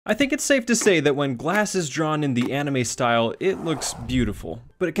I think it's safe to say that when glass is drawn in the anime style, it looks beautiful,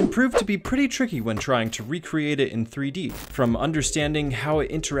 but it can prove to be pretty tricky when trying to recreate it in 3D. From understanding how it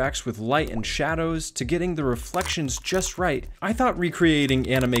interacts with light and shadows to getting the reflections just right, I thought recreating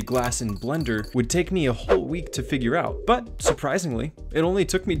anime glass in Blender would take me a whole week to figure out, but surprisingly, it only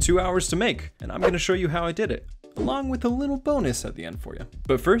took me 2 hours to make, and I'm gonna show you how I did it, along with a little bonus at the end for you.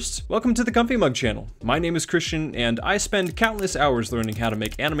 But first, welcome to the Comfee Mug channel. My name is Christian, and I spend countless hours learning how to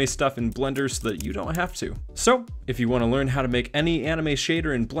make anime stuff in Blender so that you don't have to. So, if you want to learn how to make any anime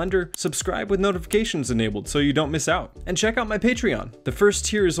shader in Blender, subscribe with notifications enabled so you don't miss out. And check out my Patreon. The first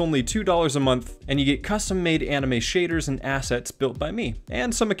tier is only $2 a month, and you get custom-made anime shaders and assets built by me,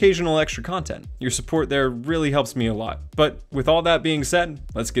 and some occasional extra content. Your support there really helps me a lot. But with all that being said,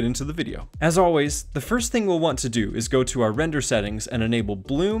 let's get into the video. As always, the first thing we'll want to do is go to our render settings and enable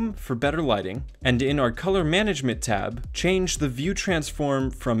bloom for better lighting, and in our color management tab, change the view transform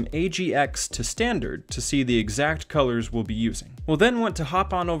from AGX to standard to see the exact colors we'll be using. We'll then want to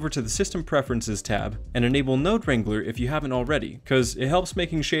hop on over to the system preferences tab and enable Node Wrangler if you haven't already, because it helps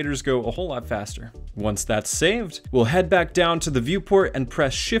making shaders go a whole lot faster. Once that's saved, we'll head back down to the viewport and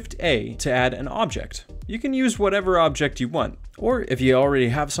press Shift A to add an object. You can use whatever object you want, or if you already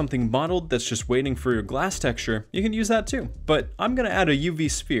have something modeled that's just waiting for your glass texture, you can use that too. But I'm gonna add a UV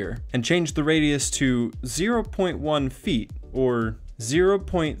sphere and change the radius to 0.1 feet or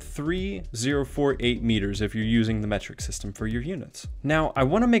 0.3048 meters if you're using the metric system for your units. Now, I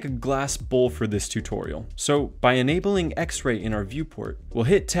want to make a glass bowl for this tutorial, so by enabling X-ray in our viewport, we'll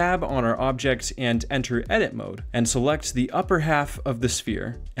hit tab on our object and enter edit mode, and select the upper half of the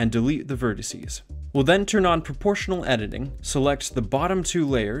sphere and delete the vertices. We'll then turn on proportional editing, select the bottom two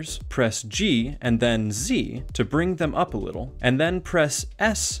layers, press G and then Z to bring them up a little, and then press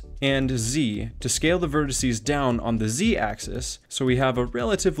S and Z to scale the vertices down on the Z axis so we have a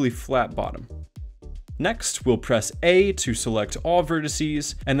relatively flat bottom. Next, we'll press A to select all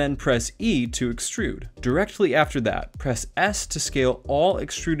vertices, and then press E to extrude. Directly after that, press S to scale all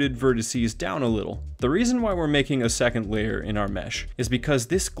extruded vertices down a little. The reason why we're making a second layer in our mesh is because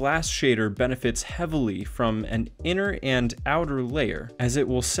this glass shader benefits heavily from an inner and outer layer, as it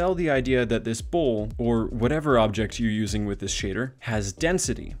will sell the idea that this bowl, or whatever object you're using with this shader, has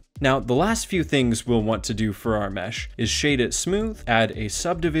density. Now, the last few things we'll want to do for our mesh is shade it smooth, add a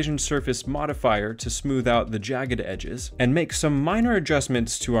subdivision surface modifier to smooth out the jagged edges, and make some minor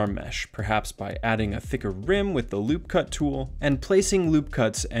adjustments to our mesh, perhaps by adding a thicker rim with the loop cut tool, and placing loop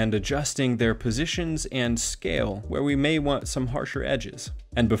cuts and adjusting their positions and scale where we may want some harsher edges.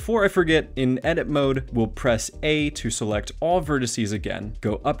 And before I forget, in edit mode, we'll press A to select all vertices again,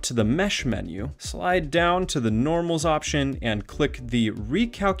 go up to the mesh menu, slide down to the normals option, and click the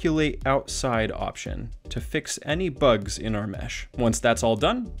recalculate outside option to fix any bugs in our mesh. Once that's all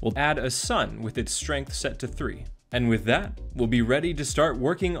done, we'll add a sun with its strength set to 3. And with that, we'll be ready to start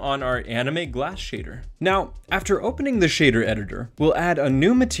working on our anime glass shader. Now, after opening the shader editor, we'll add a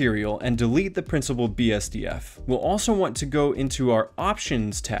new material and delete the principal BSDF. We'll also want to go into our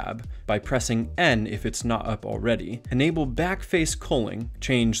options tab by pressing N if it's not up already, enable backface culling,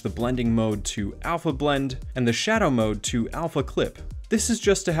 change the blending mode to alpha blend, and the shadow mode to alpha clip. This is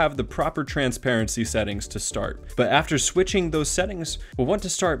just to have the proper transparency settings to start, but after switching those settings, we'll want to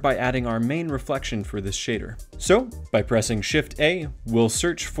start by adding our main reflection for this shader. So, by pressing Shift A, we'll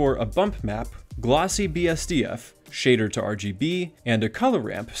search for a bump map, glossy BSDF, shader to RGB, and a color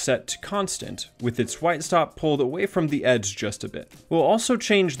ramp set to constant, with its white stop pulled away from the edge just a bit. We'll also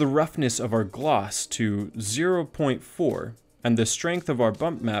change the roughness of our gloss to 0.4, and the strength of our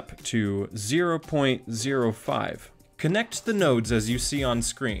bump map to 0.05. Connect the nodes as you see on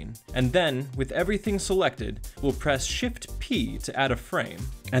screen, and then, with everything selected, we'll press Shift P to add a frame,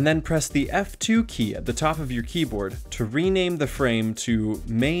 and then press the F2 key at the top of your keyboard to rename the frame to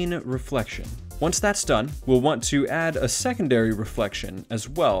Main Reflection. Once that's done, we'll want to add a secondary reflection as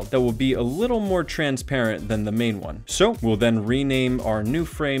well that will be a little more transparent than the main one. So we'll then rename our new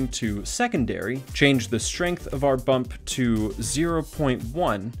frame to secondary, change the strength of our bump to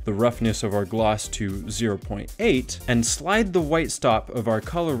 0.1, the roughness of our gloss to 0.8, and slide the white stop of our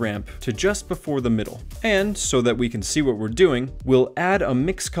color ramp to just before the middle. And so that we can see what we're doing, we'll add a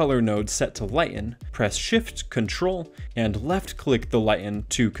mix color node set to lighten, press Shift, Control, and left click the lighten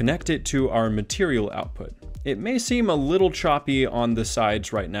to connect it to our material output. It may seem a little choppy on the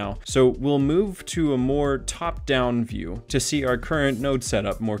sides right now, so we'll move to a more top-down view to see our current node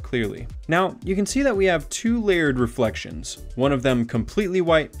setup more clearly. Now, you can see that we have two layered reflections, one of them completely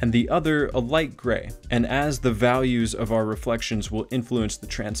white and the other a light gray. And as the values of our reflections will influence the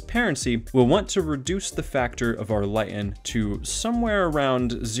transparency, we'll want to reduce the factor of our lighten to somewhere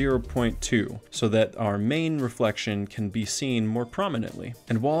around 0.2 so that our main reflection can be seen more prominently.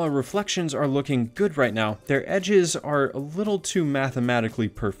 And while our reflections are looking good right now, their edges are a little too mathematically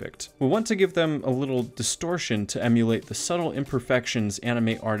perfect. We'll want to give them a little distortion to emulate the subtle imperfections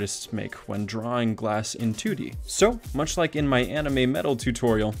anime artists make when drawing glass in 2D. So, much like in my anime metal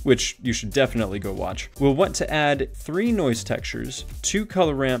tutorial, which you should definitely go watch, we'll want to add 3 noise textures, 2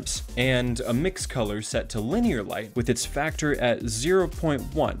 color ramps, and a mix color set to linear light with its factor at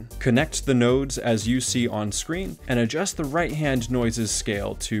 0.1. Connect the nodes as you see on screen, and adjust the right hand noises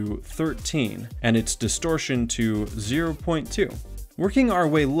scale to 13, and its distortion to 0.2. Working our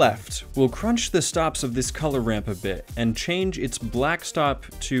way left, we'll crunch the stops of this color ramp a bit and change its black stop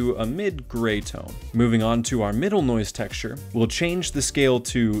to a mid-gray tone. Moving on to our middle noise texture, we'll change the scale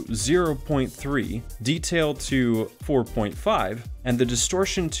to 0.3, detail to 4.5, and the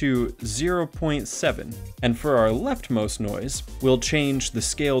distortion to 0.7. And for our leftmost noise, we'll change the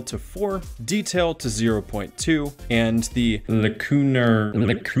scale to 4, detail to 0.2, and the lacunar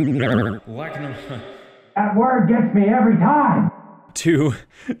that word gets me every time. to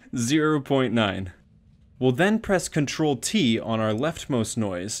 0.9. We'll then press Ctrl-T on our leftmost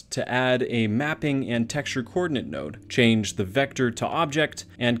noise to add a mapping and texture coordinate node, change the vector to object,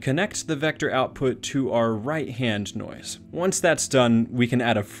 and connect the vector output to our right-hand noise. Once that's done, we can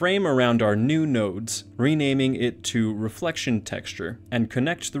add a frame around our new nodes, renaming it to reflection texture, and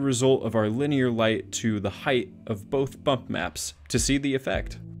connect the result of our linear light to the height of both bump maps to see the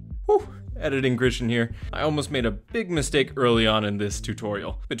effect. Whew. Editing Christian here. I almost made a big mistake early on in this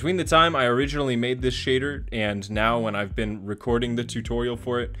tutorial. Between the time I originally made this shader and now when I've been recording the tutorial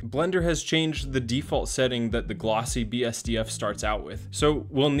for it, Blender has changed the default setting that the glossy BSDF starts out with. So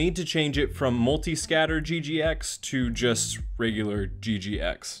we'll need to change it from multi-scatter GGX to just regular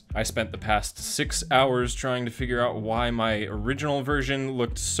GGX. I spent the past 6 hours trying to figure out why my original version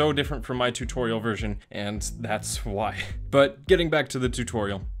looked so different from my tutorial version, and that's why. But getting back to the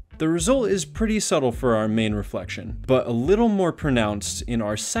tutorial. The result is pretty subtle for our main reflection, but a little more pronounced in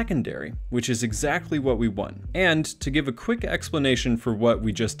our secondary, which is exactly what we want. And to give a quick explanation for what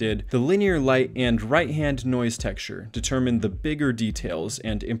we just did, the linear light and right-hand noise texture determine the bigger details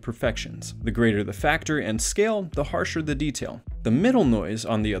and imperfections. The greater the factor and scale, the harsher the detail. The middle noise,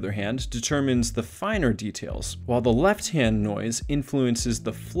 on the other hand, determines the finer details, while the left-hand noise influences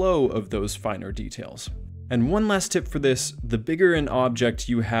the flow of those finer details. And one last tip for this, the bigger an object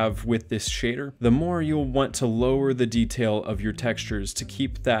you have with this shader, the more you'll want to lower the detail of your textures to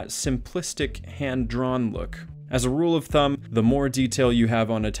keep that simplistic hand-drawn look. As a rule of thumb, the more detail you have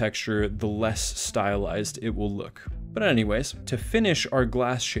on a texture, the less stylized it will look. But anyways, to finish our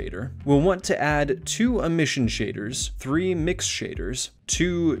glass shader, we'll want to add 2 emission shaders, 3 mix shaders,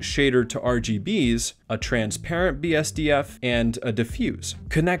 2 shader to RGBs, a transparent BSDF, and a diffuse.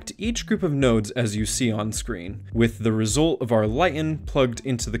 Connect each group of nodes as you see on screen, with the result of our lighten plugged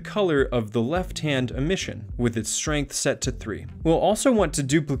into the color of the left-hand emission, with its strength set to 3. We'll also want to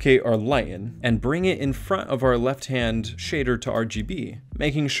duplicate our lighten and bring it in front of our left-hand shader to RGB,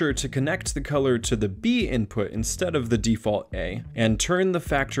 making sure to connect the color to the B input instead of the default A, and turn the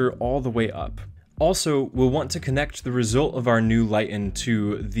factor all the way up. Also, we'll want to connect the result of our new lighten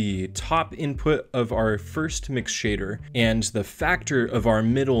to the top input of our first mix shader and the factor of our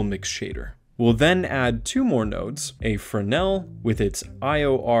middle mix shader. We'll then add 2 more nodes, a Fresnel with its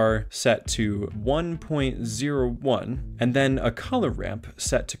IOR set to 1.01, and then a color ramp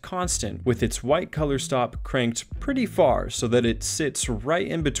set to constant with its white color stop cranked pretty far so that it sits right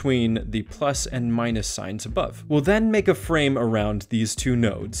in between the plus and minus signs above. We'll then make a frame around these 2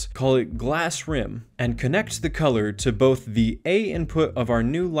 nodes, call it glass rim, and connect the color to both the A input of our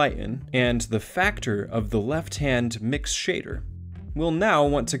new lighten and the factor of the left-hand mix shader. We'll now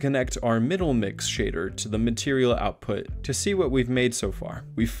want to connect our middle mix shader to the material output to see what we've made so far.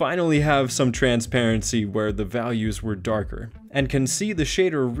 We finally have some transparency where the values were darker, and can see the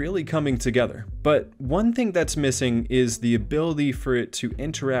shader really coming together. But one thing that's missing is the ability for it to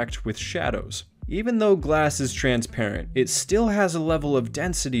interact with shadows. Even though glass is transparent, it still has a level of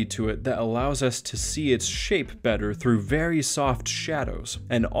density to it that allows us to see its shape better through very soft shadows.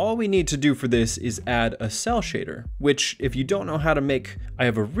 And all we need to do for this is add a cell shader, which if you don't know how to make, I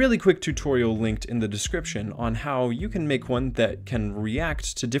have a really quick tutorial linked in the description on how you can make one that can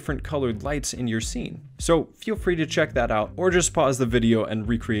react to different colored lights in your scene. So feel free to check that out or just pause the video and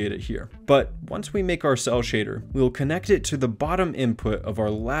recreate it here. But once we make our cell shader, we'll connect it to the bottom input of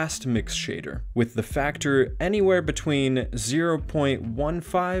our last mix shader with the factor anywhere between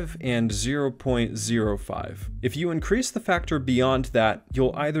 0.15 and 0.05. If you increase the factor beyond that,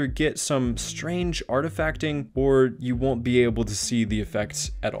 you'll either get some strange artifacting or you won't be able to see the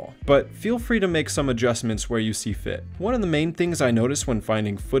effects at all. But feel free to make some adjustments where you see fit. One of the main things I notice when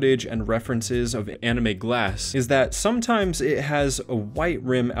finding footage and references of anime glass is that sometimes it has a white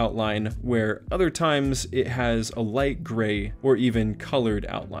rim outline where other times it has a light gray or even colored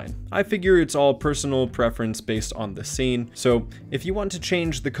outline. I figure it's all personal preference based on the scene, so if you want to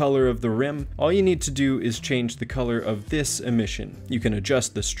change the color of the rim, all you need to do is change the color of this emission. You can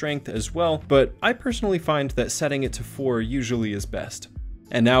adjust the strength as well, but I personally find that setting it to 4 usually is best.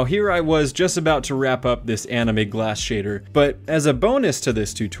 And now here I was just about to wrap up this anime glass shader, but as a bonus to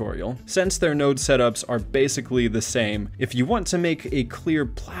this tutorial, since their node setups are basically the same, if you want to make a clear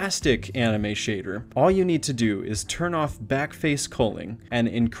plastic anime shader, all you need to do is turn off backface culling and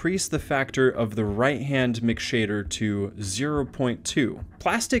increase the factor of the right hand mix shader to 0.2.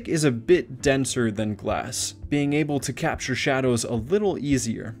 Plastic is a bit denser than glass, being able to capture shadows a little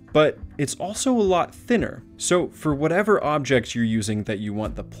easier, but it's also a lot thinner. So for whatever object you're using that you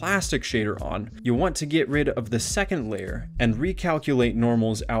want the plastic shader on, you'll want to get rid of the second layer and recalculate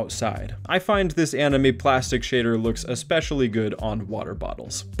normals outside. I find this anime plastic shader looks especially good on water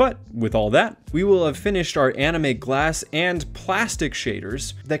bottles. But with all that, we will have finished our anime glass and plastic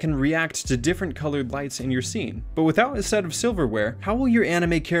shaders that can react to different colored lights in your scene. But without a set of silverware, how will your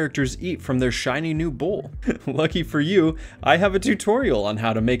anime characters eat from their shiny new bowl? Lucky for you, I have a tutorial on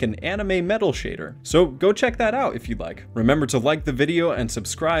how to make an anime metal shader, so go check that out if you'd like. Remember to like the video and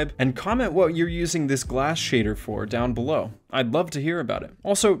subscribe, and comment what you're using this glass shader for down below. I'd love to hear about it.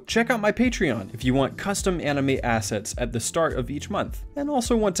 Also, check out my Patreon if you want custom anime assets at the start of each month, and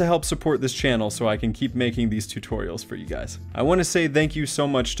also want to help support this channel so I can keep making these tutorials for you guys. I want to say thank you so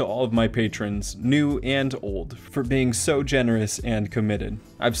much to all of my patrons, new and old, for being so generous and committed.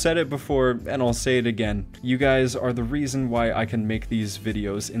 I've said it before, and I'll say it again. You guys are the reason why I can make these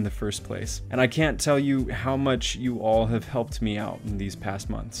videos in the first place, and I can't tell you how much you all have helped me out in these past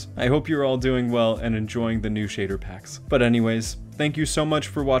months. I hope you're all doing well and enjoying the new shader packs. But anyways, thank you so much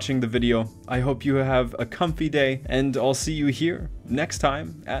for watching the video. I hope you have a comfy day, and I'll see you here next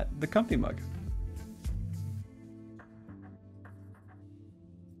time at the Comfee Mug.